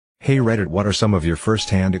Hey Reddit, what are some of your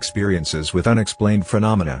first-hand experiences with unexplained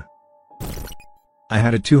phenomena? I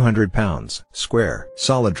had a 200 pounds, square,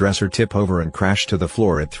 solid dresser tip over and crash to the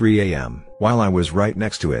floor at 3 a.m. While I was right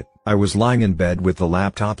next to it, I was lying in bed with the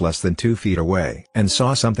laptop less than 2 feet away, and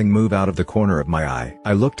saw something move out of the corner of my eye.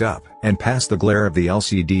 I looked up, and past the glare of the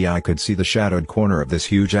LCD I could see the shadowed corner of this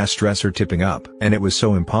huge-ass dresser tipping up. And it was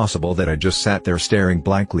so impossible that I just sat there staring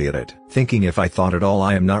blankly at it, thinking if I thought at all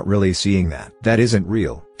I am not really seeing that. That isn't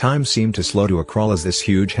real. Time seemed to slow to a crawl as this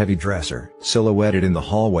huge heavy dresser, silhouetted in the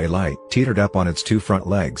hallway light, teetered up on its 2 front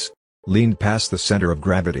legs, leaned past the center of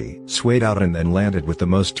gravity, swayed out and then landed with the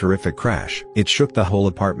most terrific crash. It shook the whole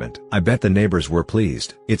apartment. I bet the neighbors were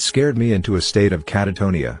pleased. It scared me into a state of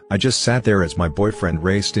catatonia. I just sat there as my boyfriend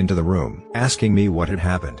raced into the room, asking me what had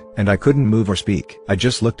happened, and I couldn't move or speak. I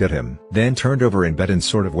just looked at him, then turned over in bed and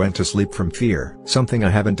sort of went to sleep from fear, something I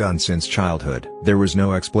haven't done since childhood. There was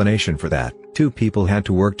no explanation for that. 2 people had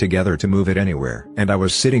to work together to move it anywhere, and I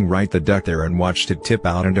was sitting right the duck there and watched it tip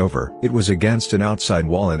out and over. It was against an outside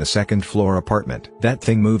wall in a second-floor apartment. That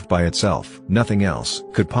thing moved by itself. Nothing else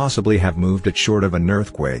could possibly have moved it short of an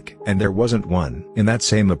earthquake, and there wasn't one. In that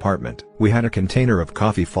same apartment, we had a container of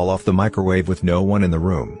coffee fall off the microwave with no one in the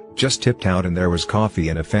room. Just tipped out and there was coffee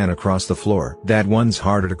and a fan across the floor. That one's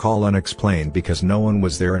harder to call unexplained because no one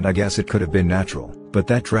was there, and I guess it could have been natural. But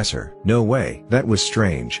that dresser, no way. That was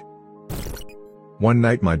strange. One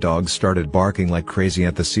night my dog started barking like crazy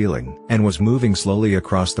at the ceiling, and was moving slowly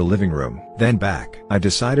across the living room, then back. I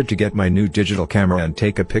decided to get my new digital camera and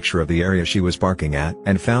take a picture of the area she was barking at,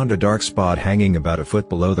 and found a dark spot hanging about a foot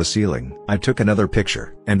below the ceiling. I took another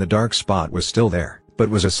picture, and the dark spot was still there, but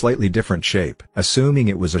was a slightly different shape, assuming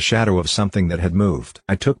it was a shadow of something that had moved.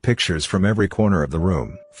 I took pictures from every corner of the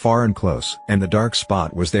room, far and close, and the dark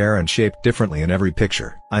spot was there and shaped differently in every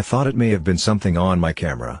picture. I thought it may have been something on my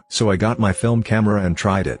camera, so I got my film camera and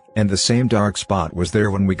tried it, and the same dark spot was there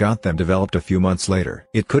when we got them developed a few months later.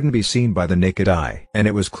 It couldn't be seen by the naked eye, and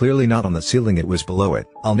it was clearly not on the ceiling, it was below it.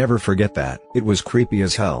 I'll never forget that. It was creepy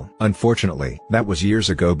as hell. Unfortunately, that was years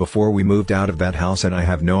ago before we moved out of that house, and I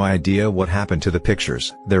have no idea what happened to the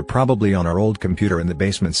pictures. They're probably on our old computer in the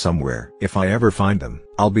basement somewhere. If I ever find them,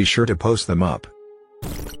 I'll be sure to post them up.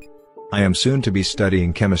 I am soon to be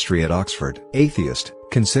studying chemistry at Oxford. Atheist,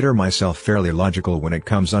 consider myself fairly logical when it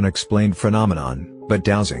comes unexplained phenomenon, but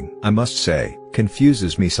dowsing, I must say,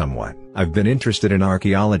 confuses me somewhat. I've been interested in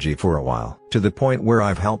archaeology for a while, to the point where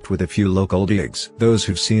I've helped with a few local digs. Those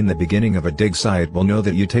who've seen the beginning of a dig site will know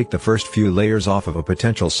that you take the first few layers off of a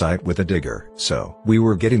potential site with a digger. So, we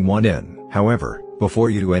were getting one in. However,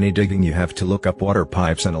 before you do any digging you have to look up water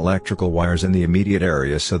pipes and electrical wires in the immediate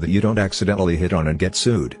area so that you don't accidentally hit on and get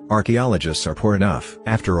sued. Archaeologists are poor enough.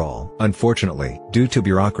 After all, unfortunately, due to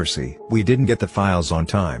bureaucracy, we didn't get the files on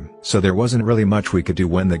time, so there wasn't really much we could do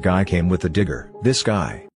when the guy came with the digger. This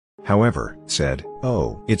guy, however, said,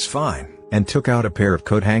 "Oh, it's fine," and took out a pair of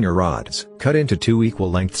coat hanger rods, cut into 2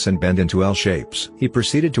 equal lengths and bent into L shapes. He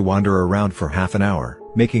proceeded to wander around for half an hour,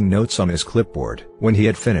 making notes on his clipboard. When he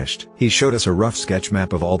had finished, he showed us a rough sketch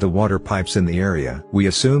map of all the water pipes in the area. We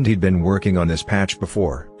assumed he'd been working on this patch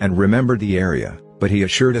before, and remembered the area, but he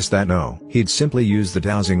assured us that no, he'd simply used the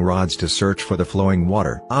dowsing rods to search for the flowing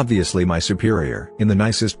water. Obviously my superior, in the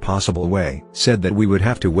nicest possible way, said that we would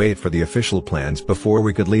have to wait for the official plans before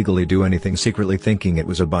we could legally do anything, secretly thinking it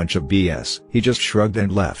was a bunch of BS. He just shrugged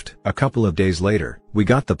and left. A couple of days later, we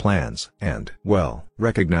got the plans, and, well,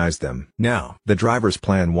 recognized them. Now, the driver's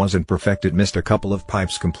plan wasn't perfect, it missed a couple of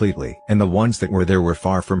pipes completely, and the ones that were there were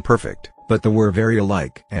far from perfect, but they were very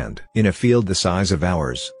alike, and, in a field the size of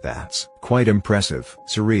ours, that's quite impressive.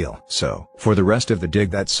 Surreal. So, for the rest of the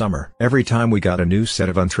dig that summer, every time we got a new set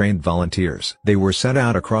of untrained volunteers, they were sent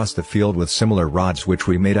out across the field with similar rods which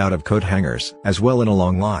we made out of coat hangers, as well in a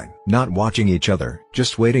long line, not watching each other,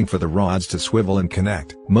 just waiting for the rods to swivel and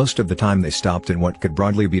connect. Most of the time they stopped in what could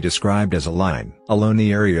broadly be described as a line, along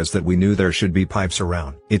the areas that we knew there should be pipes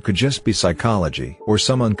around. It could just be psychology, or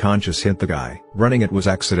some unconscious hint the guy running it was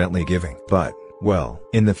accidentally giving. But, well,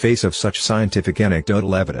 in the face of such scientific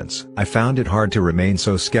anecdotal evidence, I found it hard to remain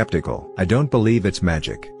so skeptical. I don't believe it's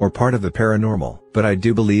magic, or part of the paranormal, but I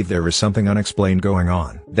do believe there is something unexplained going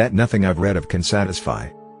on, that nothing I've read of can satisfy.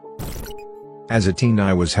 As a teen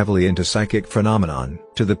I was heavily into psychic phenomenon,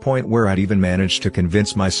 to the point where I'd even managed to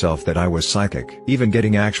convince myself that I was psychic, even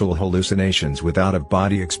getting actual hallucinations with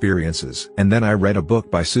out-of-body experiences. And then I read a book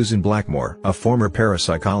by Susan Blackmore, a former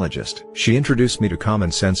parapsychologist. She introduced me to common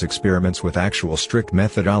sense experiments with actual strict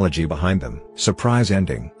methodology behind them. Surprise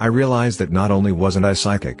ending. I realized that not only wasn't I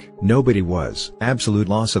psychic, nobody was. Absolute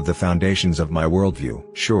loss of the foundations of my worldview.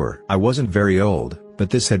 Sure, I wasn't very old, but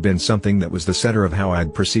this had been something that was the center of how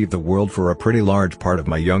I'd perceived the world for a pretty large part of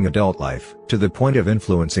my young adult life, to the point of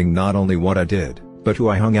influencing not only what I did, but who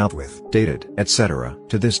I hung out with, dated, etc.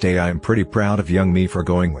 To this day I am pretty proud of young me for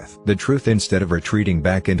going with the truth instead of retreating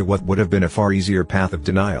back into what would have been a far easier path of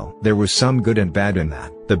denial. There was some good and bad in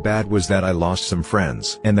that. The bad was that I lost some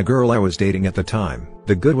friends and the girl I was dating at the time.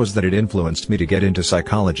 The good was that it influenced me to get into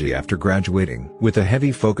psychology after graduating, with a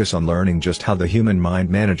heavy focus on learning just how the human mind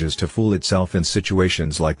manages to fool itself in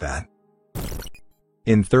situations like that.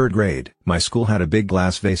 In 3rd grade, my school had a big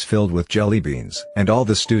glass vase filled with jelly beans, and all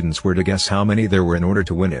the students were to guess how many there were in order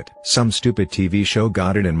to win it. Some stupid TV show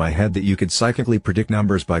got it in my head that you could psychically predict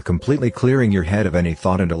numbers by completely clearing your head of any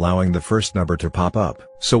thought and allowing the first number to pop up.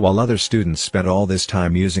 So while other students spent all this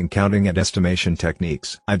time using counting and estimation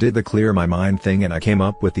techniques, I did the clear my mind thing and I came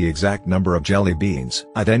up with the exact number of jelly beans.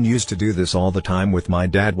 I then used to do this all the time with my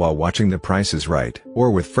dad while watching The Price is Right,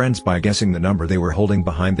 or with friends by guessing the number they were holding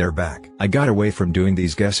behind their back. I got away from doing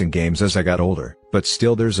these guessing games as I got older, but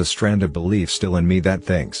still there's a strand of belief still in me that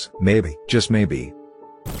thinks, maybe, just maybe.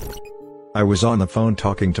 I was on the phone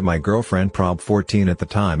talking to my girlfriend, prob 14 at the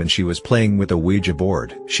time, and she was playing with a Ouija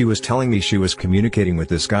board. She was telling me she was communicating with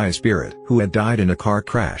this guy's spirit who had died in a car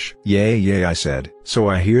crash. Yay, I said. So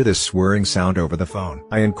I hear this swirring sound over the phone.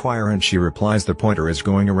 I inquire and she replies the pointer is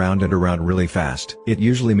going around and around really fast. It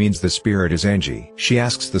usually means the spirit is Angie. She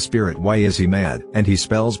asks the spirit why is he mad, and he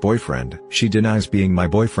spells boyfriend. She denies being my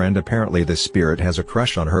boyfriend. Apparently this spirit has a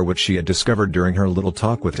crush on her, which she had discovered during her little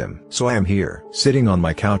talk with him. So I am here, sitting on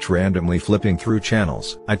my couch randomly flipping through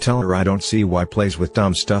channels. I tell her I don't see why plays with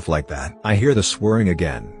dumb stuff like that. I hear the swirring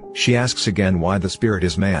again. She asks again why the spirit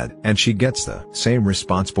is mad, and she gets the same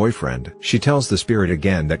response, boyfriend. She tells the spirit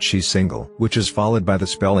again that she's single, which is followed by the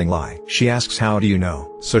spelling lie. She asks how do you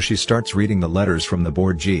know? So she starts reading the letters from the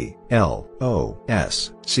board G, L, O,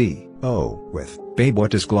 S, C, O, with, babe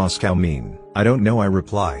what does Glasgow mean? I don't know, I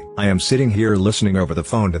reply. I am sitting here listening over the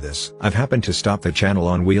phone to this. I've happened to stop the channel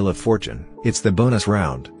on Wheel of Fortune. It's the bonus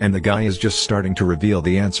round, and the guy is just starting to reveal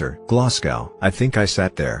the answer. Glasgow. I think I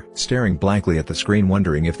sat there, staring blankly at the screen,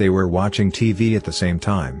 wondering if they were watching TV at the same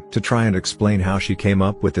time, to try and explain how she came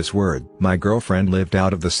up with this word. My girlfriend lived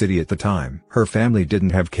out of the city at the time. Her family didn't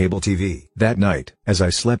have cable TV. That night, as I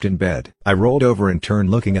slept in bed, I rolled over and turned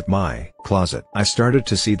looking at my closet. I started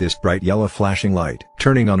to see this bright yellow flashing light,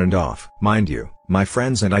 turning on and off. Mind you, my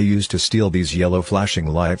friends and I used to steal these yellow flashing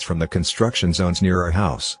lights from the construction zones near our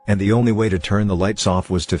house, and the only way to turn the lights off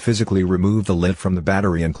was to physically remove the lid from the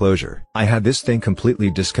battery enclosure. I had this thing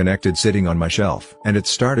completely disconnected sitting on my shelf, and it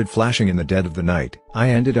started flashing in the dead of the night. I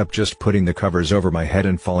ended up just putting the covers over my head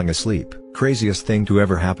and falling asleep. Craziest thing to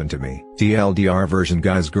ever happen to me. TLDR version: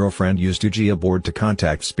 guy's girlfriend used Ouija board to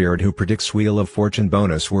contact spirit who predicts Wheel of Fortune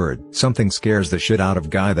bonus word. Something scares the shit out of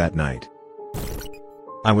guy that night.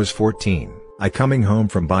 I was 14. I coming home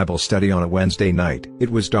from Bible study on a Wednesday night.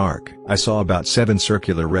 It was dark. I saw about 7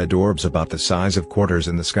 circular red orbs about the size of quarters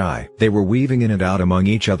in the sky. They were weaving in and out among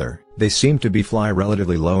each other. They seemed to be fly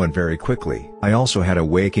relatively low and very quickly. I also had a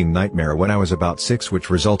waking nightmare when I was about 6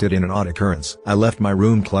 which resulted in an odd occurrence. I left my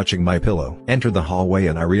room clutching my pillow, entered the hallway,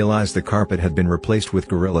 and I realized the carpet had been replaced with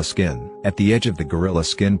gorilla skin. At the edge of the gorilla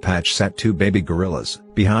skin patch sat 2 baby gorillas.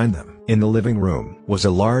 Behind them, in the living room, was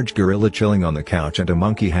a large gorilla chilling on the couch and a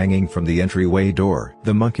monkey hanging from the entryway door.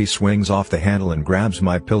 The monkey swings off the handle and grabs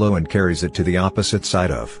my pillow and carries it to the opposite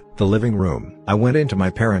side of the living room. I went into my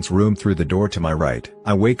parents' room through the door to my right.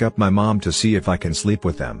 I wake up my mom to see if I can sleep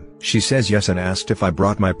with them. She says yes and asked if I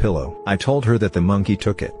brought my pillow. I told her that the monkey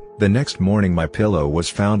took it. The next morning my pillow was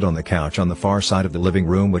found on the couch on the far side of the living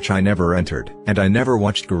room, which I never entered, and I never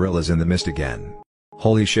watched Gorillas in the Mist again.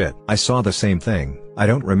 Holy shit. I saw the same thing. I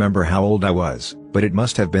don't remember how old I was, but it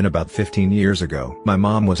must have been about 15 years ago. My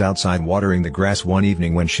mom was outside watering the grass one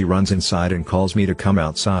evening when she runs inside and calls me to come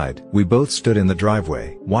outside. We both stood in the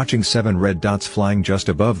driveway, watching 7 red dots flying just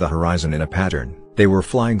above the horizon in a pattern. They were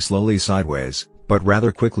flying slowly sideways, but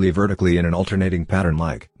rather quickly vertically in an alternating pattern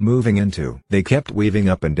like moving into. They kept weaving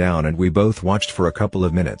up and down and we both watched for a couple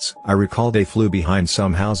of minutes. I recall they flew behind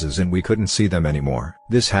some houses and we couldn't see them anymore.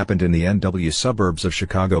 This happened in the NW suburbs of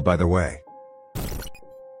Chicago, by the way.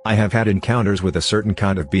 I have had encounters with a certain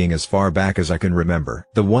kind of being as far back as I can remember.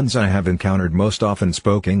 The ones I have encountered most often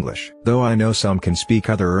spoke English, though I know some can speak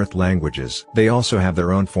other Earth languages. They also have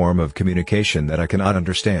their own form of communication that I cannot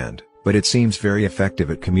understand, but it seems very effective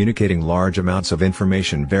at communicating large amounts of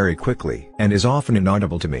information very quickly, and is often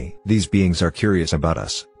inaudible to me. These beings are curious about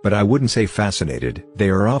us, but I wouldn't say fascinated. They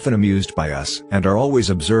are often amused by us and are always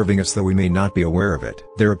observing us, though we may not be aware of it.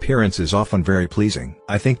 Their appearance is often very pleasing.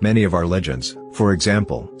 I think many of our legends, for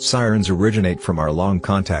example, sirens, originate from our long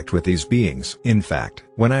contact with these beings. In fact,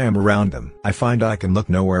 when I am around them, I find I can look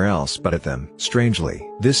nowhere else but at them. Strangely,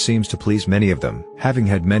 this seems to please many of them. Having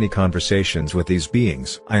had many conversations with these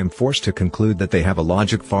beings, I am forced to conclude that they have a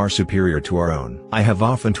logic far superior to our own. I have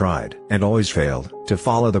often tried, and always failed, to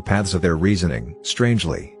follow the paths of their reasoning.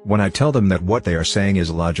 Strangely, when I tell them that what they are saying is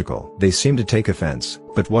illogical, they seem to take offense.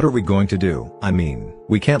 But what are we going to do? I mean,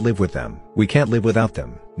 we can't live with them. We can't live without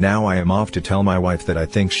them. Now I am off to tell my wife that I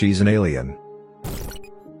think she's an alien.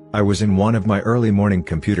 I was in one of my early morning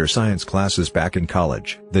computer science classes back in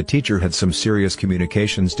college. The teacher had some serious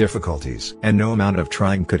communications difficulties, and no amount of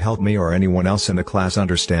trying could help me or anyone else in the class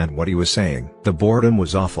understand what he was saying. The boredom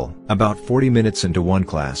was awful. About 40 minutes into one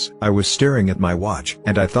class, I was staring at my watch,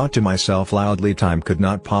 and I thought to myself loudly, time could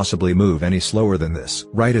not possibly move any slower than this.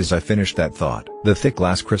 Right as I finished that thought, the thick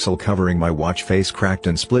glass crystal covering my watch face cracked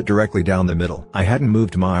and split directly down the middle. I hadn't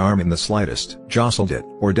moved my arm in the slightest, jostled it,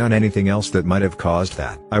 or done anything else that might have caused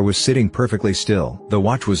that. I was sitting perfectly still. The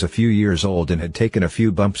watch was a few years old and had taken a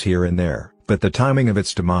few bumps here and there, but the timing of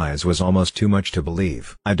its demise was almost too much to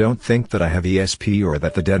believe. I don't think that I have ESP or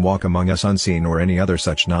that the dead walk among us unseen or any other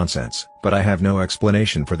such nonsense, but I have no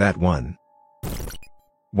explanation for that one.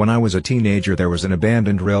 When I was a teenager, there was an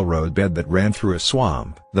abandoned railroad bed that ran through a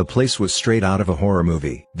swamp. The place was straight out of a horror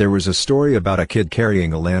movie. There was a story about a kid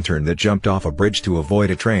carrying a lantern that jumped off a bridge to avoid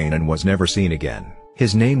a train and was never seen again.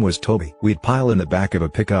 His name was Toby. We'd pile in the back of a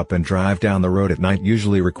pickup and drive down the road at night,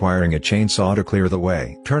 usually requiring a chainsaw to clear the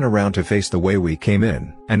way. Turn around to face the way we came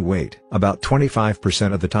in, and wait. About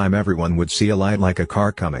 25% of the time everyone would see a light like a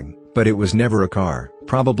car coming, but it was never a car.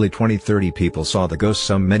 Probably 20-30 people saw the ghost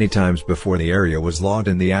some many times before the area was logged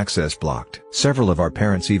and the access blocked. Several of our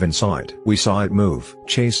parents even saw it. We saw it move,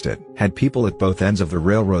 chased it, had people at both ends of the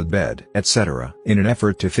railroad bed, etc. In an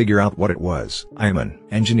effort to figure out what it was. I'm an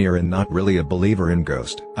engineer and not really a believer in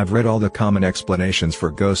ghosts. I've read all the common explanations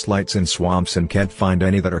for ghost lights in swamps and can't find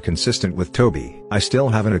any that are consistent with Toby. I still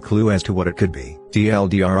haven't a clue as to what it could be.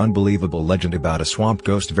 TLDR, unbelievable legend about a swamp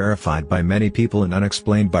ghost verified by many people and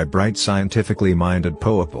unexplained by bright scientifically minded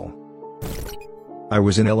people. I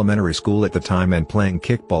was in elementary school at the time and playing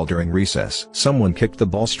kickball during recess. Someone kicked the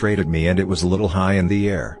ball straight at me and it was a little high in the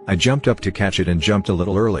air. I jumped up to catch it and jumped a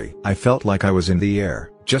little early. I felt like I was in the air,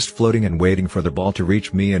 just floating and waiting for the ball to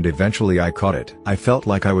reach me, and eventually I caught it. I felt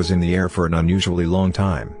like I was in the air for an unusually long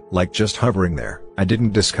time, like just hovering there. I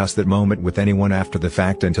didn't discuss that moment with anyone after the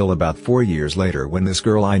fact until about 4 years later, when this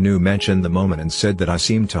girl I knew mentioned the moment and said that I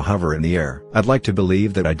seemed to hover in the air. I'd like to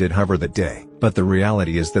believe that I did hover that day, but the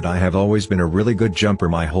reality is that I have always been a really good jumper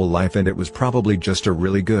my whole life, and it was probably just a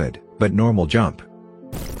really good, but normal jump.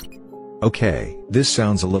 Okay, this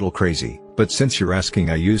sounds a little crazy, but since you're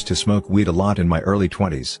asking, I used to smoke weed a lot in my early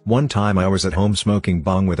 20s. One time I was at home smoking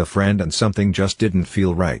bong with a friend and something just didn't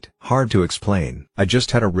feel right. Hard to explain. I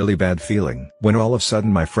just had a really bad feeling, when all of a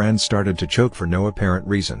sudden my friend started to choke for no apparent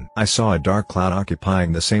reason. I saw a dark cloud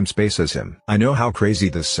occupying the same space as him. I know how crazy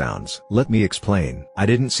this sounds. Let me explain. I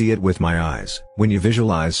didn't see it with my eyes. When you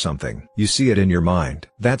visualize something, you see it in your mind.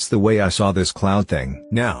 That's the way I saw this cloud thing.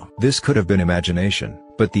 Now, this could have been imagination,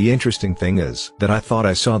 but the interesting thing is that I thought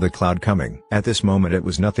I saw the cloud coming. At this moment it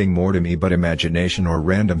was nothing more to me but imagination or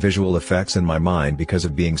random visual effects in my mind because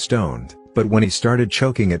of being stoned. But when he started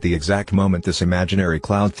choking at the exact moment this imaginary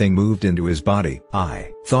cloud thing moved into his body,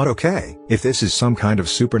 I thought, okay, if this is some kind of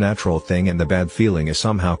supernatural thing and the bad feeling is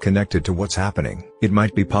somehow connected to what's happening, it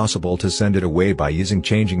might be possible to send it away by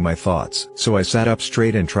changing my thoughts. So I sat up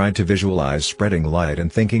straight and tried to visualize spreading light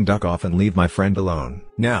and thinking, duck off and leave my friend alone.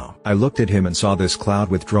 Now, I looked at him and saw this cloud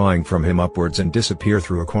withdrawing from him upwards and disappear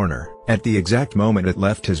through a corner. At the exact moment it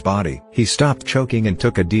left his body, he stopped choking and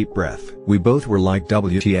took a deep breath. We both were like,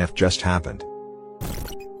 WTF just happened?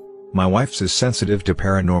 My wife's is sensitive to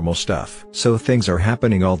paranormal stuff, so things are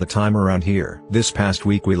happening all the time around here. This past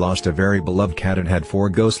week we lost a very beloved cat and had 4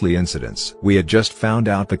 ghostly incidents. We had just found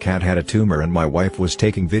out the cat had a tumor and my wife was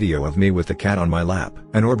taking video of me with the cat on my lap.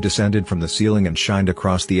 An orb descended from the ceiling and shined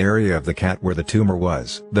across the area of the cat where the tumor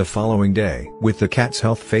was. The following day, with the cat's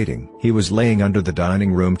health fading, he was laying under the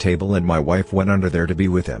dining room table and my wife went under there to be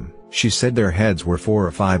with him. She said their heads were 4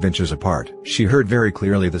 or 5 inches apart. She heard very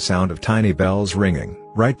clearly the sound of tiny bells ringing,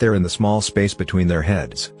 right there in the small space between their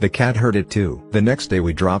heads. The cat heard it too. The next day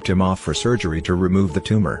we dropped him off for surgery to remove the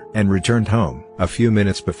tumor, and returned home. A few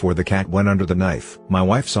minutes before the cat went under the knife, my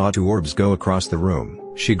wife saw 2 orbs go across the room.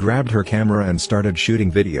 She grabbed her camera and started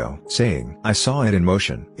shooting video, saying, "I saw it in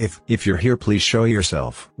motion. If you're here, please show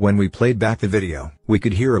yourself." When we played back the video, we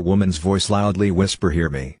could hear a woman's voice loudly whisper, "Hear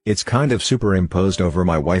me." It's kind of superimposed over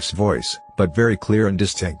my wife's voice, but very clear and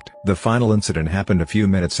distinct. The final incident happened a few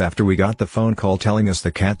minutes after we got the phone call telling us the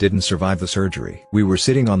cat didn't survive the surgery. We were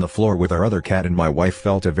sitting on the floor with our other cat and my wife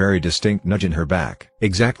felt a very distinct nudge in her back,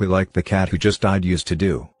 exactly like the cat who just died used to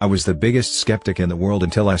do. I was the biggest skeptic in the world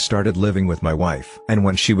until I started living with my wife. And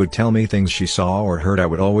when she would tell me things she saw or heard, I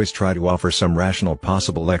would always try to offer some rational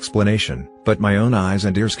possible explanation. But my own eyes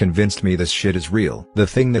and ears convinced me this shit is real. The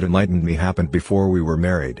thing that enlightened me happened before we were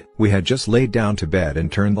married. We had just laid down to bed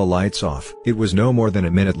and turned the lights off. It was no more than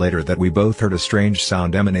a minute later that we both heard a strange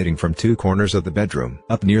sound emanating from two corners of the bedroom,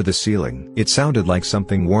 up near the ceiling. It sounded like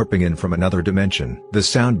something warping in from another dimension. The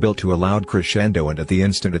sound built to a loud crescendo and at the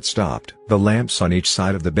instant it stopped, the lamps on each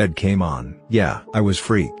side of the bed came on. Yeah, I was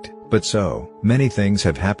freaked. But so many things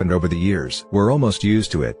have happened over the years. We're almost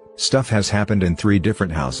used to it. Stuff has happened in 3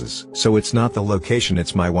 different houses. So it's not the location,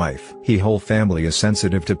 it's my wife. Her whole family is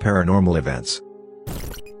sensitive to paranormal events.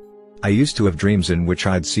 I used to have dreams in which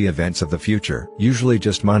I'd see events of the future, usually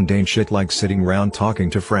just mundane shit like sitting around talking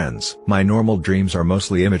to friends. My normal dreams are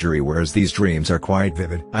mostly imagery, whereas these dreams are quite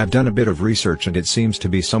vivid. I've done a bit of research and it seems to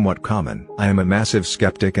be somewhat common. I am a massive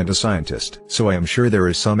skeptic and a scientist, so I am sure there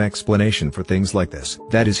is some explanation for things like this.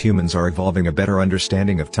 That is, humans are evolving a better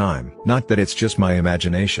understanding of time. Not that it's just my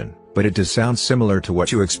imagination, but it does sound similar to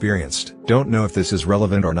what you experienced. Don't know if this is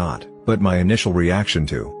relevant or not, but my initial reaction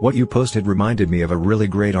to what you posted reminded me of a really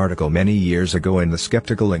great article many years ago in the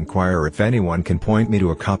Skeptical Inquirer. If anyone can point me to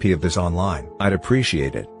a copy of this online, I'd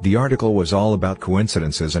appreciate it. The article was all about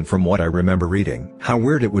coincidences, and from what I remember reading, how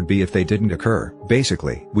weird it would be if they didn't occur.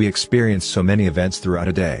 Basically, we experience so many events throughout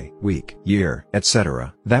a day, week, year,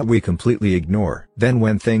 etc., that we completely ignore. Then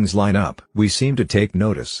when things line up, we seem to take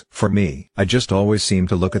notice. For me, I just always seem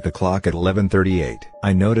to look at the clock at 11:38.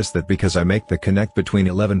 I notice that because I make the connect between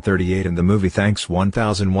 11:38 and the movie Thanks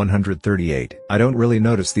 1138. I don't really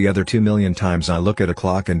notice the other 2 million times I look at a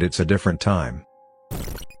clock and it's a different time.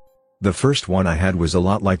 The first one I had was a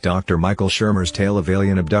lot like Dr. Michael Shermer's tale of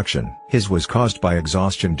alien abduction. His was caused by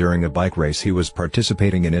exhaustion during a bike race he was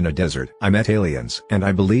participating in a desert. I met aliens, and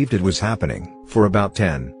I believed it was happening, for about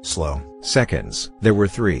 10 slow seconds. There were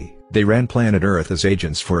 3. They ran planet Earth as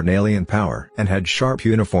agents for an alien power, and had sharp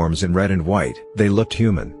uniforms in red and white. They looked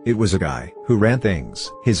human. It was a guy, who ran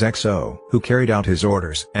things, his XO, who carried out his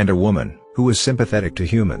orders, and a woman, who was sympathetic to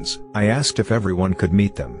humans. I asked if everyone could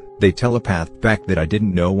meet them. They telepathed back that I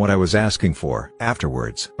didn't know what I was asking for.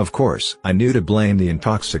 Afterwards, of course, I knew to blame the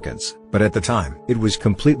intoxicants, but at the time, it was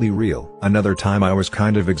completely real. Another time I was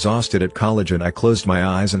kind of exhausted at college and I closed my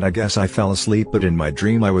eyes and I guess I fell asleep, but in my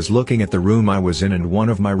dream I was looking at the room I was in and one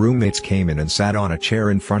of my roommates came in and sat on a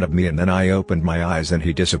chair in front of me, and then I opened my eyes and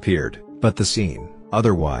he disappeared. But the scene,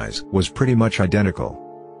 otherwise, was pretty much identical.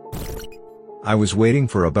 I was waiting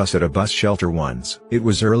for a bus at a bus shelter once. It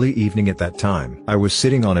was early evening at that time. I was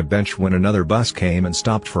sitting on a bench when another bus came and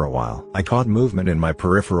stopped for a while. I caught movement in my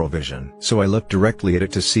peripheral vision, so I looked directly at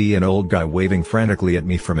it to see an old guy waving frantically at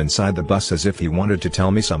me from inside the bus as if he wanted to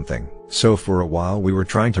tell me something. So for a while we were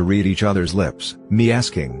trying to read each other's lips, me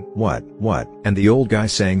asking, what, and the old guy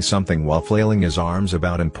saying something while flailing his arms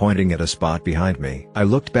about and pointing at a spot behind me. I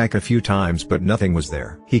looked back a few times but nothing was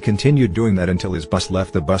there. He continued doing that until his bus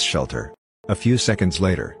left the bus shelter. A few seconds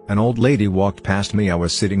later, an old lady walked past me. I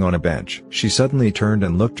was sitting on a bench. She suddenly turned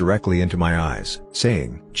and looked directly into my eyes,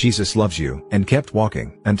 saying, "Jesus loves you," and kept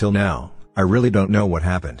walking. Until now, I really don't know what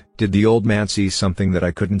happened. Did the old man see something that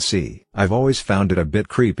I couldn't see? I've always found it a bit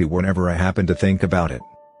creepy whenever I happen to think about it.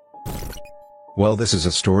 Well, this is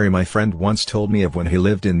a story my friend once told me of when he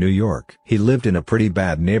lived in New York. He lived in a pretty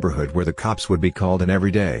bad neighborhood where the cops would be called in every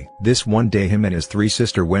day. This one day him and his 3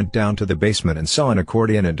 sisters went down to the basement and saw an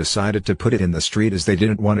accordion and decided to put it in the street as they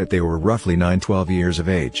didn't want it. They were roughly 9-12 years of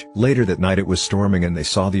age. Later that night it was storming and they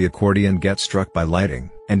saw the accordion get struck by lightning,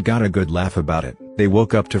 and got a good laugh about it. They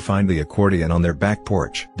woke up to find the accordion on their back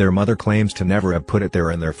porch. Their mother claims to never have put it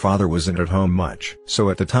there and their father wasn't at home much, so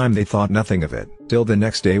at the time they thought nothing of it, till the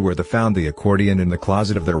next day where they found the accordion in the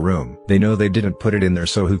closet of their room. They know they didn't put it in there,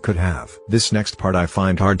 so who could have? This next part I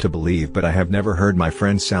find hard to believe, but I have never heard my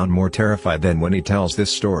friend sound more terrified than when he tells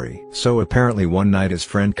this story. So apparently one night his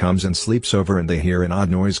friend comes and sleeps over and they hear an odd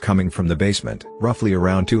noise coming from the basement, roughly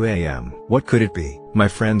around 2 a.m. What could it be? My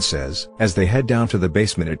friend says, as they head down to the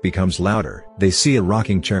basement it becomes louder. They see a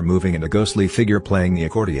rocking chair moving and a ghostly figure playing the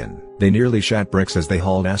accordion. They nearly shat bricks as they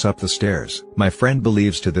hauled ass up the stairs. My friend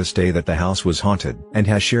believes to this day that the house was haunted, and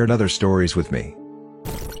has shared other stories with me.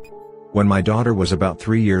 When my daughter was about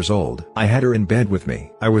 3 years old, I had her in bed with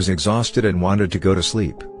me. I was exhausted and wanted to go to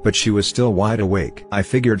sleep, but she was still wide awake. I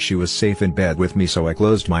figured she was safe in bed with me, so I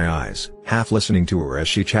closed my eyes, half listening to her as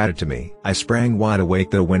she chatted to me. I sprang wide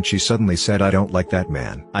awake though when she suddenly said, "I don't like that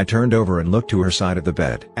man." I turned over and looked to her side of the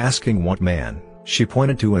bed, asking what man. She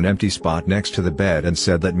pointed to an empty spot next to the bed and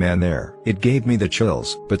said, "That man there." It gave me the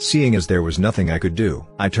chills, but seeing as there was nothing I could do,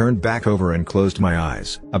 I turned back over and closed my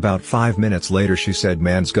eyes. About 5 minutes later she said,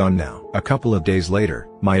 "Man's gone now." A couple of days later,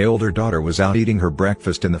 my older daughter was out eating her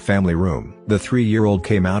breakfast in the family room. The 3-year-old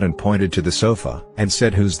came out and pointed to the sofa, and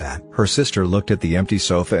said, "Who's that?" Her sister looked at the empty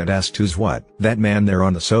sofa and asked, "Who's what?" "That man there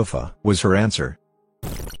on the sofa," was her answer.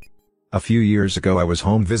 A few years ago I was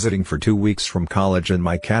home visiting for 2 weeks from college and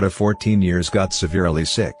my cat of 14 years got severely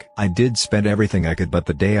sick. I did spend everything I could, but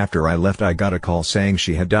the day after I left I got a call saying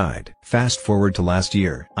she had died. Fast forward to last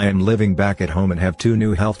year. I am living back at home and have 2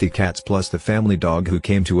 new healthy cats plus the family dog who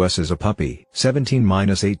came to us as a puppy.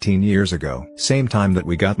 17-18 years ago. Same time that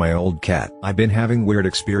we got my old cat. I've been having weird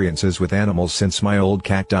experiences with animals since my old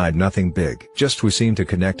cat died. Nothing big. Just we seem to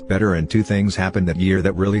connect better, and 2 things happened that year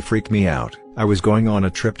that really freaked me out. I was going on a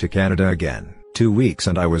trip to Canada again, 2 weeks,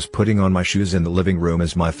 and I was putting on my shoes in the living room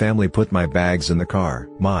as my family put my bags in the car.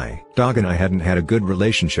 My dog and I hadn't had a good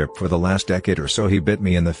relationship for the last decade or so. He bit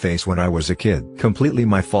me in the face when I was a kid. Completely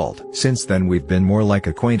my fault. Since then we've been more like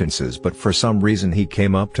acquaintances, but for some reason he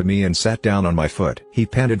came up to me and sat down on my foot. He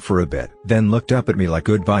panted for a bit, then looked up at me like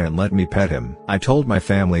goodbye and let me pet him. I told my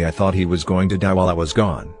family I thought he was going to die while I was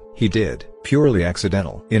gone. He did. Purely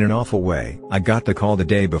accidental. In an awful way. I got the call the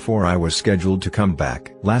day before I was scheduled to come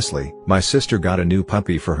back. Lastly, my sister got a new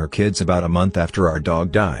puppy for her kids about a month after our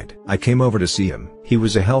dog died. I came over to see him. He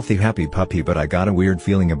was a healthy, happy puppy, but I got a weird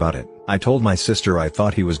feeling about it. I told my sister I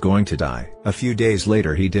thought he was going to die. A few days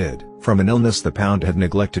later he did. From an illness the pound had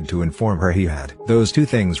neglected to inform her he had. Those 2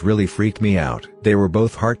 things really freaked me out. They were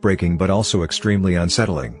both heartbreaking but also extremely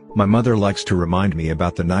unsettling. My mother likes to remind me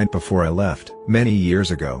about the night before I left, many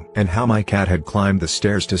years ago, and how my cat had climbed the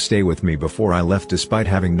stairs to stay with me before I left despite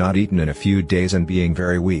having not eaten in a few days and being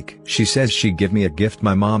very weak. She says she'd give me a gift.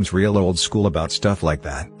 My mom's real old school about stuff like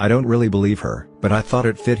that. I don't really believe her, but I thought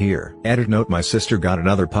it fit here. Added note: my sister got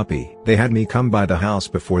another puppy. They had me come by the house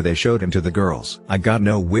before they showed him to the girls. I got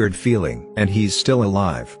no weird feeling, and he's still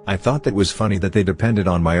alive. I thought that was funny that they depended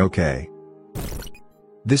on my okay.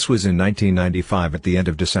 This was in 1995 at the end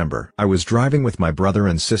of December. I was driving with my brother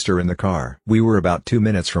and sister in the car. We were about 2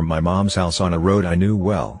 minutes from my mom's house on a road I knew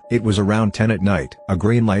well. It was around 10 at night. A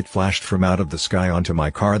green light flashed from out of the sky onto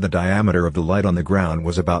my car. The diameter of the light on the ground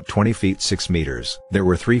was about 20 feet 6 meters. There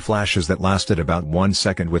were 3 flashes that lasted about 1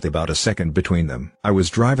 second with about a second between them. I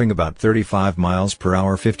was driving about 35 miles per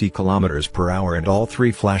hour, 50 kilometers per hour, and all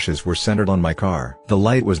 3 flashes were centered on my car. The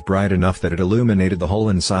light was bright enough that it illuminated the whole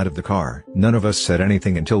inside of the car. None of us said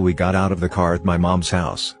anything until we got out of the car at my mom's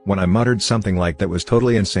house. When I muttered something like that was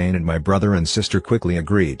totally insane, and my brother and sister quickly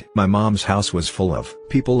agreed. My mom's house was full of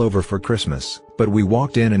people over for Christmas, but we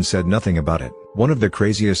walked in and said nothing about it. One of the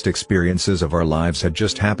craziest experiences of our lives had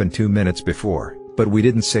just happened 2 minutes before, but we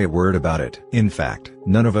didn't say a word about it. In fact,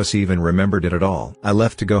 none of us even remembered it at all. I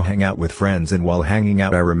left to go hang out with friends, and while hanging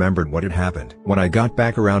out I remembered what had happened. When I got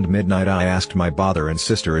back around midnight I asked my brother and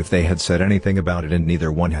sister if they had said anything about it, and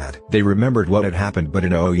neither one had. They remembered what had happened, but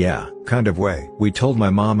in a "oh yeah" kind of way. We told my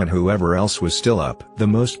mom and whoever else was still up. The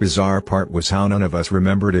most bizarre part was how none of us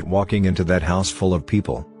remembered it walking into that house full of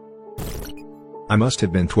people. I must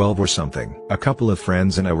have been 12 or something. A couple of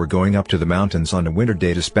friends and I were going up to the mountains on a winter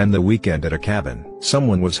day to spend the weekend at a cabin.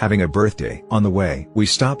 Someone was having a birthday. On the way, we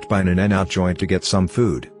stopped by an In-N-Out joint to get some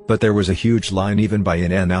food, but there was a huge line even by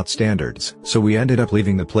In-N-Out standards. So we ended up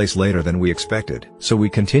leaving the place later than we expected. So we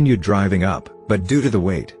continued driving up, but due to the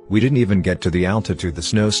wait, we didn't even get to the altitude the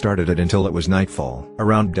snow started at until it was nightfall.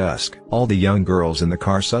 Around dusk, all the young girls in the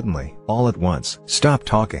car suddenly, all at once, stopped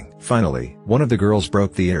talking. Finally, one of the girls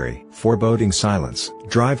broke the eerie, foreboding silence.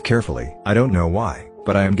 "Drive carefully." I don't know why,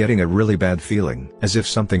 but I am getting a really bad feeling, as if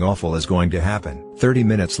something awful is going to happen. 30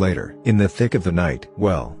 minutes later, in the thick of the night,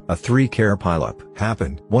 well, a 3-car pileup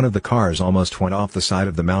happened. One of the cars almost went off the side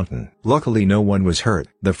of the mountain. Luckily no one was hurt.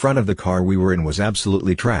 The front of the car we were in was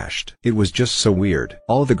absolutely trashed. It was just so weird.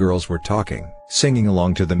 All the girls were talking, singing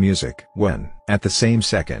along to the music, when, at the same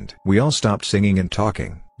second, we all stopped singing and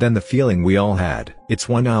talking. Then the feeling we all had, it's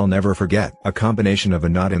one I'll never forget. A combination of a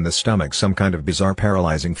knot in the stomach, some kind of bizarre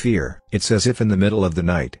paralyzing fear. It's as if in the middle of the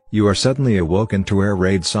night, you are suddenly awoken to air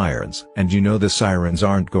raid sirens, and you know the sirens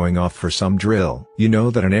aren't going off for some drill. You know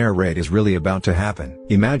that an air raid is really about to happen.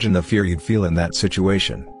 Imagine the fear you'd feel in that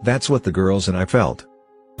situation. That's what the girls and I felt.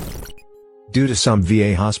 Due to some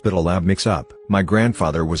VA hospital lab mix-up, My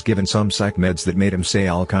grandfather was given some psych meds that made him say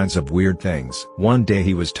all kinds of weird things. One day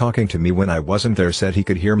he was talking to me when I wasn't there, said he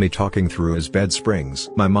could hear me talking through his bed springs.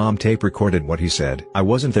 My mom tape recorded what he said. I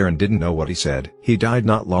wasn't there and didn't know what he said. He died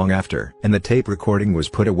not long after, and the tape recording was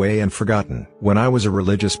put away and forgotten. When I was a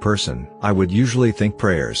religious person, I would usually think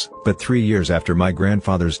prayers, but 3 years after my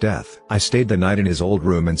grandfather's death, I stayed the night in his old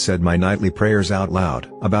room and said my nightly prayers out loud.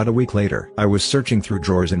 About a week later, I was searching through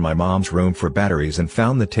drawers in my mom's room for batteries and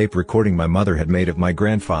found the tape recording my mother had made of my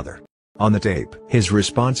grandfather. On the tape, his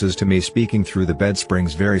responses to me speaking through the bed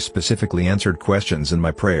springs very specifically answered questions in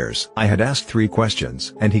my prayers. I had asked 3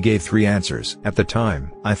 questions, and he gave 3 answers. At the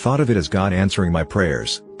time, I thought of it as God answering my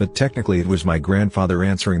prayers, but technically it was my grandfather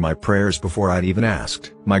answering my prayers before I'd even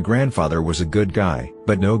asked. My grandfather was a good guy,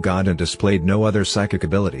 but no God and displayed no other psychic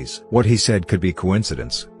abilities. What he said could be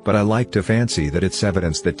coincidence, but I like to fancy that it's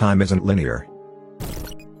evidence that time isn't linear.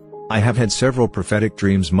 I have had several prophetic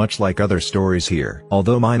dreams much like other stories here,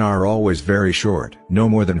 although mine are always very short, no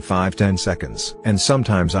more than 5-10 seconds. And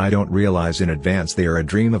sometimes I don't realize in advance they are a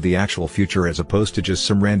dream of the actual future as opposed to just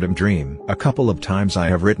some random dream. A couple of times I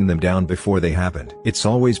have written them down before they happened. It's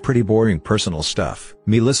always pretty boring personal stuff.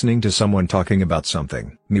 Me listening to someone talking about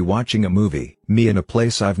something, me watching a movie, me in a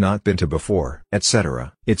place I've not been to before,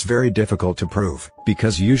 etc. It's very difficult to prove,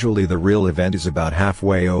 because usually the real event is about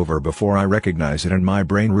halfway over before I recognize it and my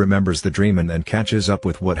brain remembers the dream and then catches up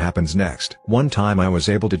with what happens next. One time I was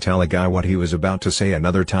able to tell a guy what he was about to say,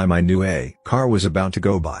 another time I knew a car was about to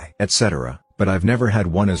go by, etc. But I've never had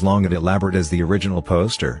one as long and elaborate as the original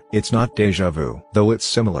poster. It's not deja vu, though it's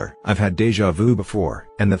similar. I've had deja vu before,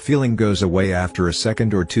 and the feeling goes away after a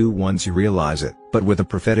second or two once you realize it, but with a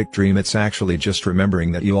prophetic dream it's actually just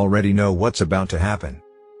remembering that you already know what's about to happen.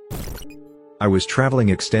 I was traveling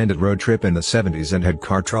extended road trip in the 70s and had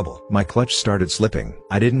car trouble. My clutch started slipping.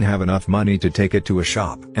 I didn't have enough money to take it to a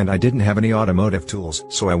shop, and I didn't have any automotive tools,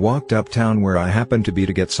 so I walked uptown where I happened to be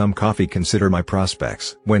to get some coffee, consider my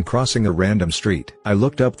prospects. When crossing a random street, I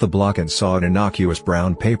looked up the block and saw an innocuous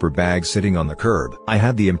brown paper bag sitting on the curb. I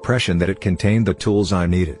had the impression that it contained the tools I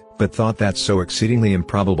needed, but thought that's so exceedingly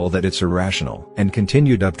improbable that it's irrational, and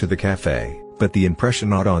continued up to the cafe. But the impression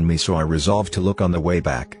gnawed on me, so I resolved to look on the way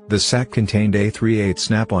back. The sack contained a 3/8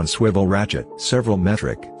 snap-on swivel ratchet, several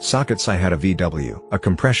metric sockets. I had a VW, a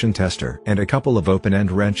compression tester, and a couple of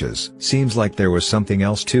open-end wrenches. Seems like there was something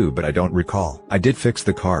else too, but I don't recall. I did fix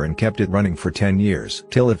the car and kept it running for 10 years,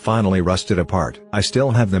 till it finally rusted apart. I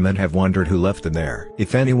still have them and have wondered who left them there.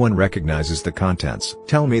 If anyone recognizes the contents,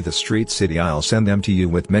 tell me the street city, I'll send them to you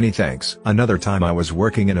with many thanks. Another time I was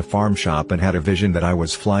working in a farm shop and had a vision that I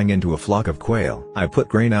was flying into a flock of quail. I put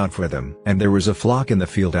grain out for them, and there was a flock in the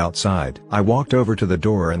field outside. I walked over to the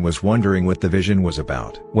door and was wondering what the vision was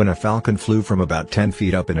about, when a falcon flew from about 10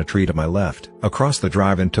 feet up in a tree to my left, across the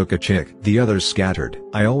drive, and took a chick. The others scattered.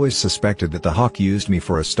 I always suspected that the hawk used me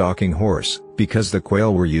for a stalking horse, because the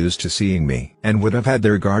quail were used to seeing me, and would have had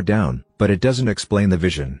their guard down, but it doesn't explain the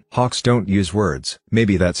vision. Hawks don't use words,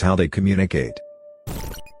 maybe that's how they communicate.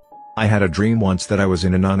 I had a dream once that I was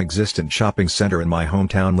in a non-existent shopping center in my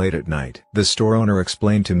hometown late at night. The store owner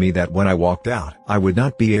explained to me that when I walked out, I would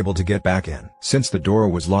not be able to get back in, since the door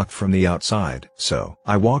was locked from the outside. So,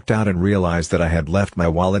 I walked out and realized that I had left my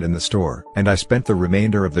wallet in the store, and I spent the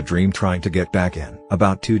remainder of the dream trying to get back in.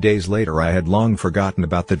 About 2 days later, I had long forgotten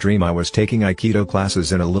about the dream. I was taking Aikido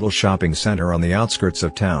classes in a little shopping center on the outskirts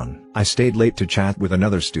of town. I stayed late to chat with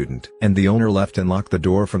another student, and the owner left and locked the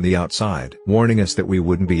door from the outside, warning us that we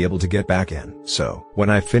wouldn't be able to get back in. So, when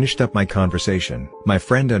I finished up my conversation, my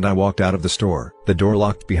friend and I walked out of the store. The door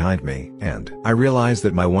locked behind me, and I realized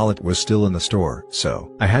that my wallet was still in the store. So,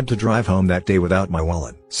 I had to drive home that day without my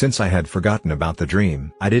wallet. Since I had forgotten about the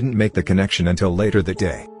dream, I didn't make the connection until later that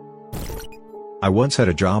day. I once had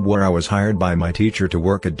a job where I was hired by my teacher to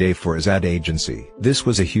work a day for his ad agency. This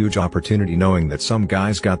was a huge opportunity, knowing that some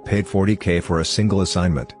guys got paid $40K for a single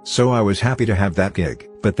assignment. So I was happy to have that gig,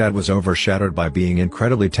 but that was overshadowed by being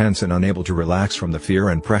incredibly tense and unable to relax from the fear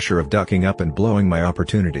and pressure of ducking up and blowing my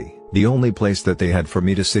opportunity. The only place that they had for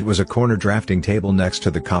me to sit was a corner drafting table next to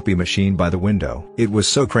the copy machine by the window. It was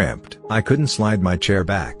so cramped, I couldn't slide my chair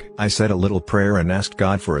back. I said a little prayer and asked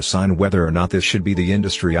God for a sign whether or not this should be the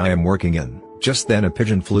industry I am working in. Just then a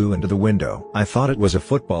pigeon flew into the window. I thought it was a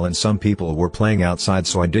football and some people were playing outside,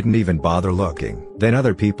 so I didn't even bother looking. Then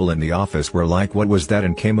other people in the office were like, "What was that?"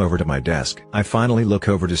 and came over to my desk. I finally look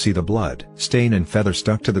over to see the blood stain and feather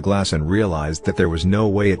stuck to the glass and realized that there was no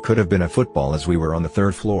way it could have been a football, as we were on the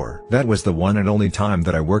 3rd floor. That was the one and only time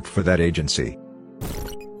that I worked for that agency.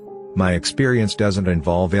 My experience doesn't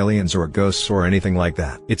involve aliens or ghosts or anything like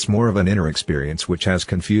that. It's more of an inner experience which has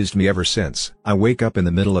confused me ever since. I wake up in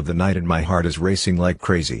the middle of the night and my heart is racing like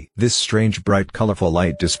crazy. This strange bright colorful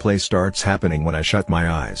light display starts happening when I shut my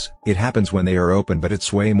eyes. It happens when they are open, but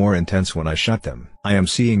it's way more intense when I shut them. I am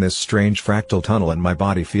seeing this strange fractal tunnel and my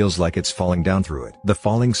body feels like it's falling down through it. The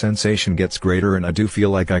falling sensation gets greater and I do feel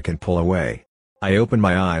like I can pull away. I open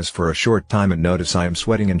my eyes for a short time and notice I am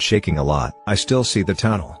sweating and shaking a lot. I still see the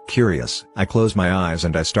tunnel. Curious, I close my eyes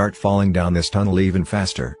and I start falling down this tunnel even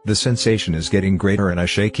faster. The sensation is getting greater and I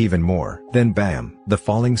shake even more. Then bam, the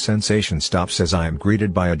falling sensation stops as I am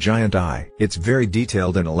greeted by a giant eye. It's very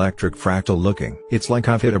detailed and electric fractal looking. It's like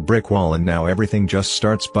I've hit a brick wall and now everything just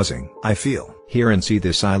starts buzzing. I feel, hear and see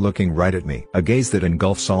this eye looking right at me. A gaze that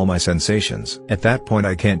engulfs all my sensations. At that point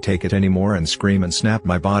I can't take it anymore and scream and snap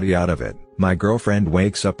my body out of it. My girlfriend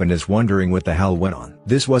wakes up and is wondering what the hell went on.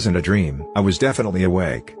 This wasn't a dream. I was definitely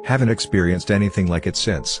awake. Haven't experienced anything like it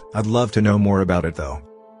since. I'd love to know more about it though.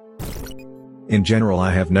 In general,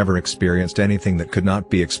 I have never experienced anything that could not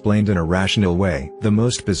be explained in a rational way. The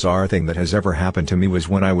most bizarre thing that has ever happened to me was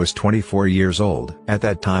when I was 24 years old. At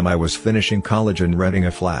that time I was finishing college and renting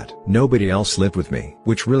a flat. Nobody else lived with me,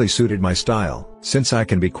 which really suited my style, since I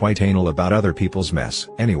can be quite anal about other people's mess.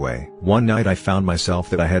 Anyway, one night I found myself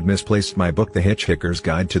that I had misplaced my book The Hitchhiker's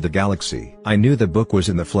Guide to the Galaxy. I knew the book was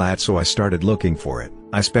in the flat, so I started looking for it.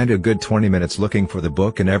 I spent a good 20 minutes looking for the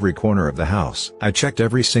book in every corner of the house. I checked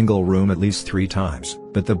every single room at least 3 times,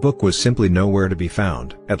 but the book was simply nowhere to be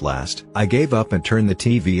found. At last, I gave up and turned the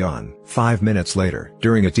TV on. 5 minutes later,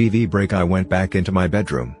 during a TV break, I went back into my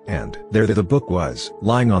bedroom, and there the book was,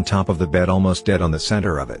 lying on top of the bed, almost dead on the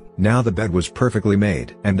center of it. Now the bed was perfectly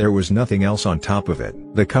made, and there was nothing else on top of it.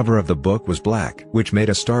 The cover of the book was black, which made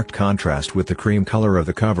a stark contrast with the cream color of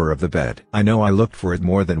the cover of the bed. I know I looked for it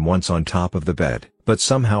more than once on top of the bed, but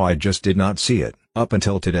somehow I just did not see it. Up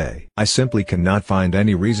until today, I simply cannot find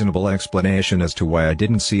any reasonable explanation as to why I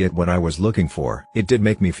didn't see it when I was looking for. It did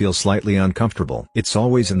make me feel slightly uncomfortable. It's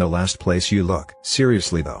always in the last place you look.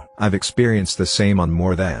 Seriously though, I've experienced the same on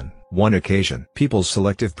more than one occasion. People's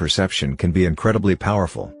selective perception can be incredibly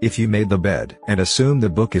powerful. If you made the bed and assume the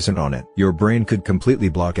book isn't on it, your brain could completely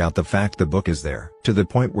block out the fact the book is there, to the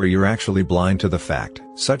point where you're actually blind to the fact.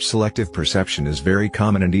 Such selective perception is very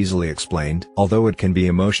common and easily explained. Although it can be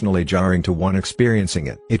emotionally jarring to one experiencing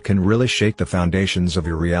it, it can really shake the foundations of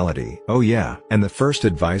your reality. Oh yeah, and the first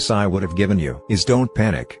advice I would have given you is don't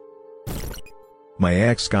panic. My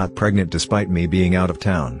ex got pregnant despite me being out of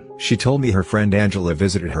town. She told me her friend Angela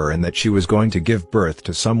visited her and that she was going to give birth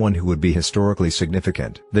to someone who would be historically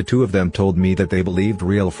significant. The two of them told me that they believed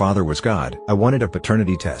real father was God. I wanted a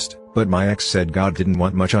paternity test, but my ex said God didn't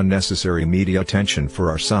want much unnecessary media attention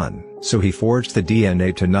for our son, so he forged the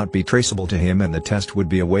DNA to not be traceable to him and the test would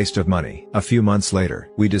be a waste of money. A few months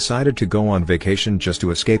later, we decided to go on vacation just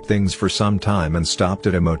to escape things for some time and stopped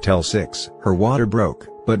at a Motel 6. Her water broke,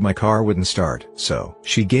 but my car wouldn't start, so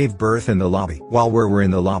she gave birth in the lobby. While we were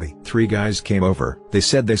in the lobby, 3 guys came over. They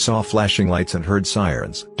said they saw flashing lights and heard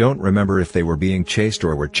sirens. Don't remember if they were being chased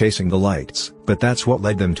or were chasing the lights, but that's what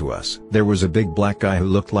led them to us. There was a big black guy who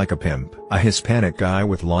looked like a pimp, a Hispanic guy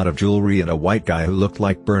with a lot of jewelry, and a white guy who looked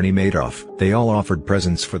like Bernie Madoff. They all offered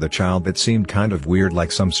presents for the child that seemed kind of weird,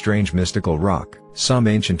 like some strange mystical rock, some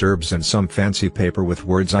ancient herbs, and some fancy paper with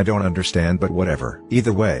words I don't understand, but whatever.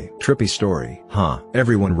 Either way, trippy story. Huh.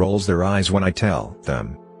 Everyone rolls their eyes when I tell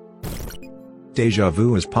them. Deja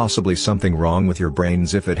vu is possibly something wrong with your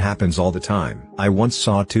brains if it happens all the time. I once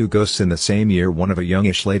saw 2 ghosts in the same year, one of a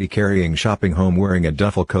youngish lady carrying shopping home wearing a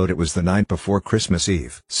duffel coat. It was the night before Christmas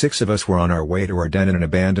Eve. 6 of us were on our way to our den in an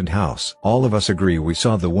abandoned house. All of us agree we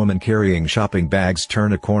saw the woman carrying shopping bags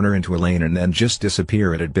turn a corner into a lane and then just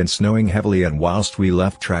disappear. It had been snowing heavily and whilst we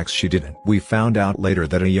left tracks she didn't. We found out later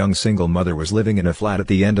that a young single mother was living in a flat at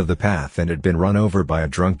the end of the path and had been run over by a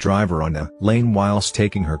drunk driver on the lane whilst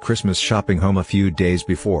taking her Christmas shopping home a few days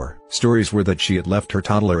before. Stories were that she had left her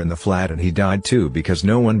toddler in the flat and he died too because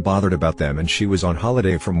no one bothered about them and she was on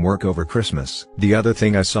holiday from work over Christmas. The other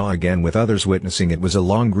thing I saw, again with others witnessing it, was a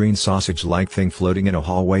long green sausage-like thing floating in a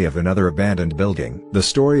hallway of another abandoned building. The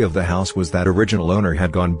story of the house was that original owner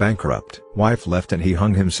had gone bankrupt, wife left and he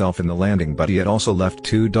hung himself in the landing, but he had also left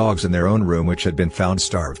 2 dogs in their own room which had been found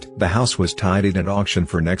starved. The house was tidied and auctioned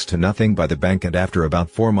for next to nothing by the bank, and after about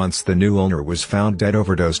 4 months the new owner was found dead,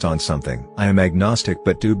 overdosed on something. I am agnostic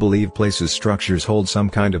but do believe places' structures hold some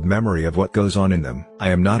kind of memory of what goes on in them. I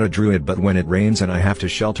am not a druid, but when it rains and I have to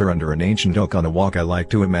shelter under an ancient oak on a walk, I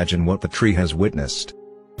like to imagine what the tree has witnessed.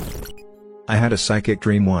 I had a psychic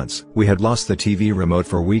dream once. We had lost the TV remote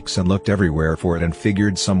for weeks and looked everywhere for it and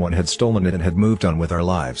figured someone had stolen it and had moved on with our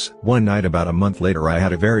lives. One night about a month later I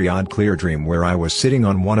had a very odd clear dream where I was sitting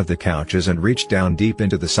on one of the couches and reached down deep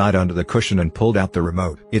into the side under the cushion and pulled out the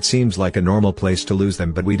remote. It seems like a normal place to lose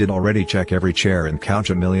them, but we did already check every chair and couch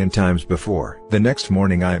a million times before. The next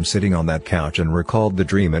morning I am sitting on that couch and recalled the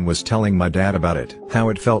dream and was telling my dad about it, how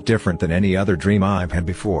it felt different than any other dream I've had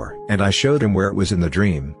before, and I showed him where it was in the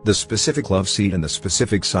dream, the specific love seat and the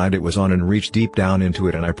specific side it was on, and reached deep down into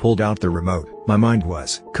it and I pulled out the remote. My mind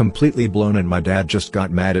was completely blown and my dad just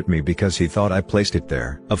got mad at me because he thought I placed it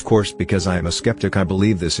there. Of course, because I am a skeptic, I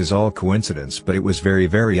believe this is all coincidence, but it was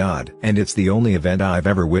very odd, and it's the only event I've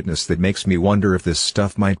ever witnessed that makes me wonder if this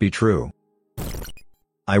stuff might be true.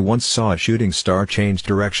 I once saw a shooting star change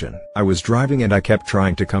direction. I was driving and I kept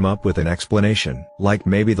trying to come up with an explanation, like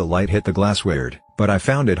maybe the light hit the glass weird, but I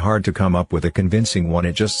found it hard to come up with a convincing one.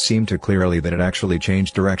 It just seemed too clearly that it actually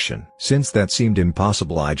changed direction. Since that seemed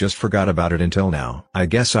impossible, I just forgot about it until now. I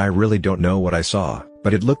guess I really don't know what I saw,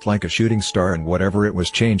 but it looked like a shooting star and whatever it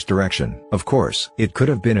was changed direction. Of course, it could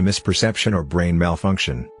have been a misperception or brain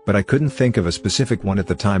malfunction, but I couldn't think of a specific one at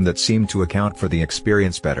the time that seemed to account for the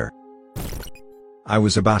experience better. I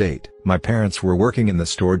was about 8. My parents were working in the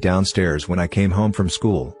store downstairs when I came home from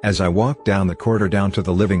school. As I walked down the corridor down to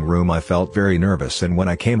the living room I felt very nervous, and when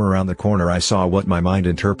I came around the corner I saw what my mind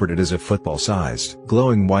interpreted as a football-sized,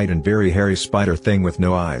 glowing white and very hairy spider thing with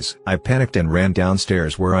no eyes. I panicked and ran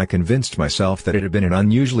downstairs, where I convinced myself that it had been an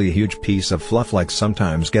unusually huge piece of fluff like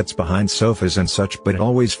sometimes gets behind sofas and such, but it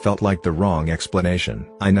always felt like the wrong explanation.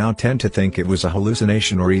 I now tend to think it was a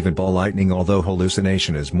hallucination or even ball lightning, although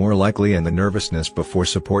hallucination is more likely and the nervousness before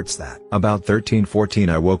supports that. About 13-14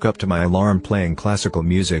 I woke up to my alarm playing classical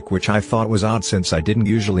music, which I thought was odd since I didn't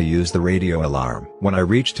usually use the radio alarm. When I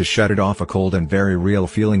reached to shut it off, a cold and very real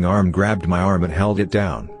feeling arm grabbed my arm and held it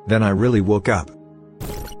down. Then I really woke up.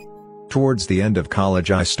 Towards the end of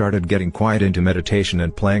college I started getting quite into meditation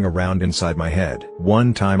and playing around inside my head.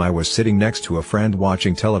 One time I was sitting next to a friend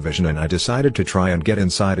watching television and I decided to try and get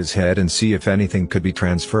inside his head and see if anything could be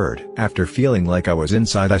transferred. After feeling like I was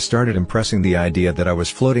inside, I started impressing the idea that I was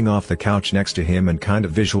floating off the couch next to him and kind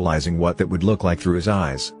of visualizing what that would look like through his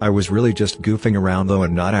eyes. I was really just goofing around though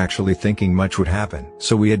and not actually thinking much would happen.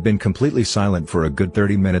 So we had been completely silent for a good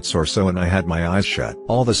 30 minutes or so and I had my eyes shut.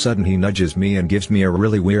 All of a sudden he nudges me and gives me a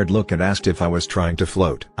really weird look and asked if I was trying to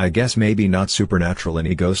float. I guess maybe not supernatural in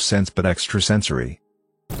Ego's sense, but extrasensory.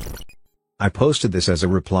 I posted this as a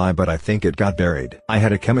reply, but I think it got buried. I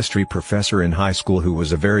had a chemistry professor in high school who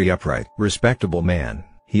was a very upright, respectable man.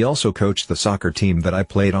 He also coached the soccer team that I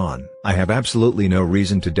played on. I have absolutely no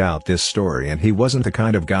reason to doubt this story, and he wasn't the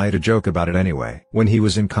kind of guy to joke about it anyway. When he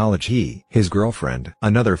was in college, he, his girlfriend,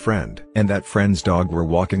 another friend, and that friend's dog were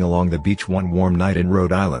walking along the beach one warm night in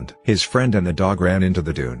Rhode Island. His friend and the dog ran into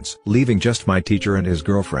the dunes, leaving just my teacher and his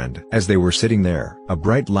girlfriend. As they were sitting there, a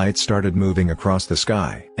bright light started moving across the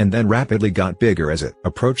sky, and then rapidly got bigger as it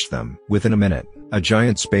approached them. Within a minute, a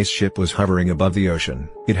giant spaceship was hovering above the ocean.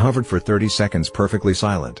 It hovered for 30 seconds perfectly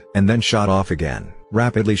silent, and then shot off again,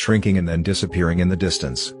 rapidly shrinking and then disappearing in the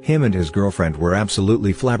distance. Him and his girlfriend were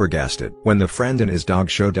absolutely flabbergasted. When the friend and his dog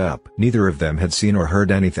showed up, neither of them had seen or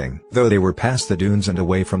heard anything, though they were past the dunes and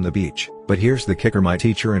away from the beach. But here's the kicker: my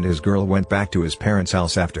teacher and his girl went back to his parents'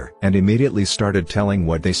 house after, and immediately started telling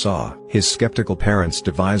what they saw. His skeptical parents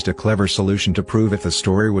devised a clever solution to prove if the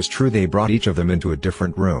story was true. They brought each of them into a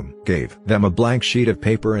different room, gave them a blank sheet of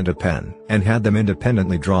paper and a pen, and had them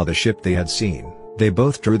independently draw the ship they had seen. They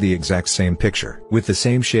both drew the exact same picture, with the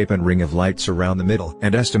same shape and ring of lights around the middle,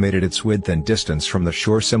 and estimated its width and distance from the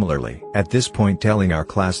shore similarly. At this point, telling our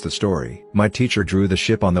class the story, my teacher drew the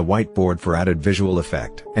ship on the whiteboard for added visual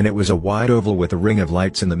effect, and it was a wide oval with a ring of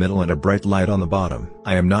lights in the middle and a bright light on the bottom.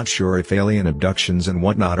 I am not sure if alien abductions and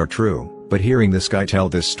whatnot are true, but hearing this guy tell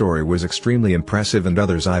this story was extremely impressive, and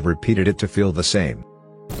others I've repeated it to feel the same.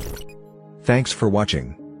 Thanks for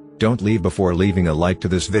watching. Don't leave before leaving a like to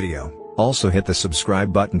this video. Also hit the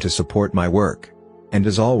subscribe button to support my work. And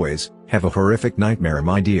as always, have a horrific nightmare,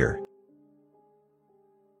 my dear.